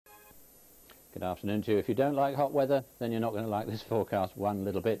Good afternoon to you. If you don't like hot weather, then you're not going to like this forecast one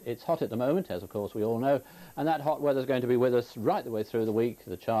little bit. It's hot at the moment, as of course we all know, and that hot weather is going to be with us right the way through the week.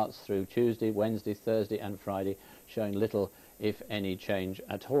 The charts through Tuesday, Wednesday, Thursday and Friday showing little, if any, change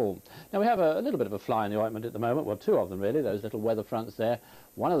at all. Now we have a little bit of a fly in the ointment at the moment, well, two of them really, those little weather fronts there.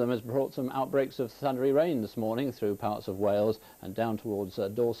 One of them has brought some outbreaks of thundery rain this morning through parts of Wales and down towards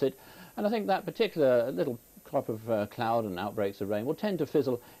Dorset, and I think that particular little crop of cloud and outbreaks of rain will tend to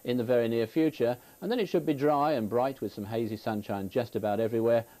fizzle in the very near future, and then it should be dry and bright with some hazy sunshine just about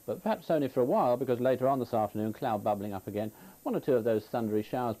everywhere, but perhaps only for a while, because later on this afternoon cloud bubbling up again, one or two of those thundery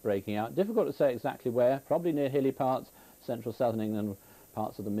showers breaking out. Difficult to say exactly where, probably near hilly parts, central southern England,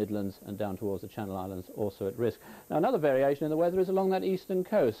 parts of the Midlands and down towards the Channel Islands also at risk. Now another variation in the weather is along that eastern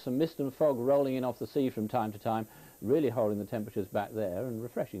coast, some mist and fog rolling in off the sea from time to time, really holding the temperatures back there, and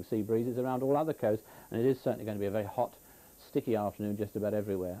refreshing sea breezes around all other coasts, and it is certainly going to be a very hot, sticky afternoon just about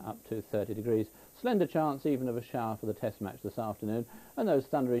everywhere, up to 30 degrees. Slender chance even of a shower for the test match this afternoon, and those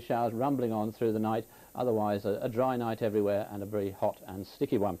thundery showers rumbling on through the night, otherwise a dry night everywhere and a very hot and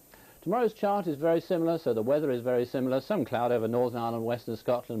sticky one. Tomorrow's chart is very similar, so the weather is very similar. Some cloud over Northern Ireland, Western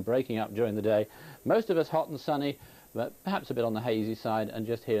Scotland, breaking up during the day. Most of us hot and sunny, but perhaps a bit on the hazy side, and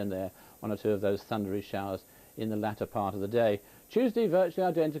just here and there one or two of those thundery showers in the latter part of the day. Tuesday virtually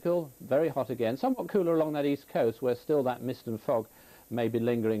identical, very hot again, somewhat cooler along that east coast where still that mist and fog may be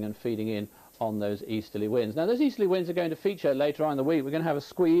lingering and feeding in on those easterly winds. Now those easterly winds are going to feature later on in the week. We're going to have a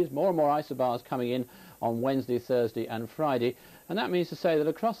squeeze, more and more isobars coming in on Wednesday, Thursday and Friday, and that means to say that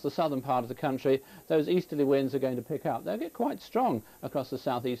across the southern part of the country those easterly winds are going to pick up. They'll get quite strong across the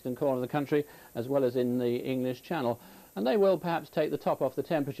southeastern corner of the country as well as in the English Channel, and they will perhaps take the top off the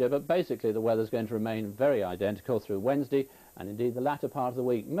temperature, but basically the weather's going to remain very identical through Wednesday and indeed the latter part of the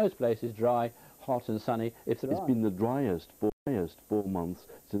week. Most places dry, hot and sunny. It's been the driest 4 months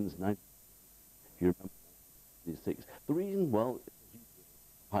since 1996. The reason, well,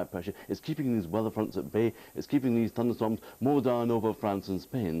 high pressure. It's keeping these weather fronts at bay. It's keeping these thunderstorms more down over France and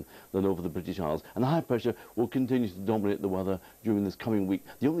Spain than over the British Isles. And the high pressure will continue to dominate the weather during this coming week.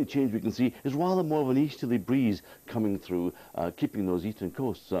 The only change we can see is rather more of an easterly breeze coming through, keeping those eastern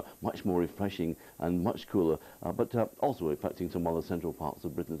coasts much more refreshing and much cooler, but also affecting some other central parts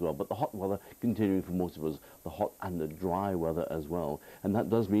of Britain as well. But the hot weather continuing for most of us, the hot and the dry weather as well. And that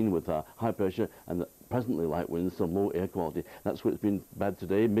does mean with high pressure and the presently light winds, some low air quality. That's what's been bad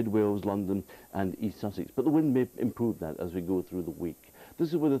today, mid-Wales, London and East Sussex. But the wind may improve that as we go through the week. This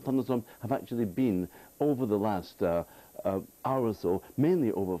is where the thunderstorms have actually been over the last hour or so,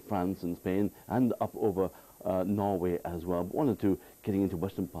 mainly over France and Spain and up over Norway as well. But one or two getting into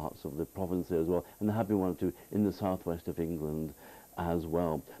western parts of the province there as well, and there have been one or two in the southwest of England as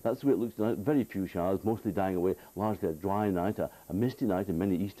well. That's the way it looks tonight. Very few showers, mostly dying away, largely a dry night, a misty night in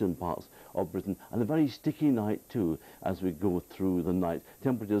many eastern parts of Britain, and a very sticky night too as we go through the night.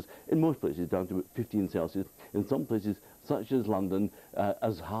 Temperatures in most places down to 15 Celsius, in some places such as London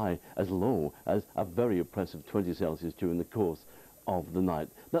as high, as low as a very oppressive 20 Celsius during the course of the night.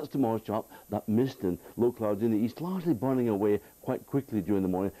 That's tomorrow's chart. That mist and low clouds in the east largely burning away quite quickly during the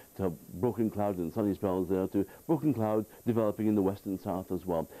morning to broken cloud and sunny spells there to broken cloud developing in the west and south as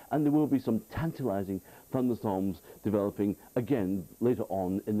well. And there will be some tantalizing thunderstorms developing again later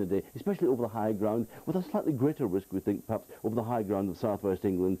on in the day, especially over the high ground, with a slightly greater risk, we think, perhaps over the high ground of southwest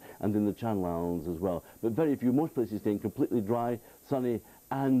England and in the Channel Islands as well. But very few, most places staying completely dry, sunny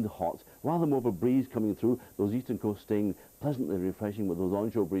and hot. Rather more of a breeze coming through, those eastern coasts staying pleasantly refreshing with those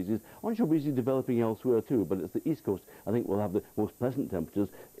onshore breezes. Onshore breezes developing elsewhere too, but it's the east coast I think will have the most pleasant temperatures,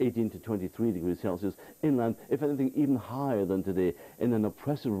 18 to 23 degrees Celsius. Inland, if anything, even higher than today, in an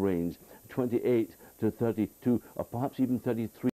oppressive range, 28 to 32 or perhaps even 33.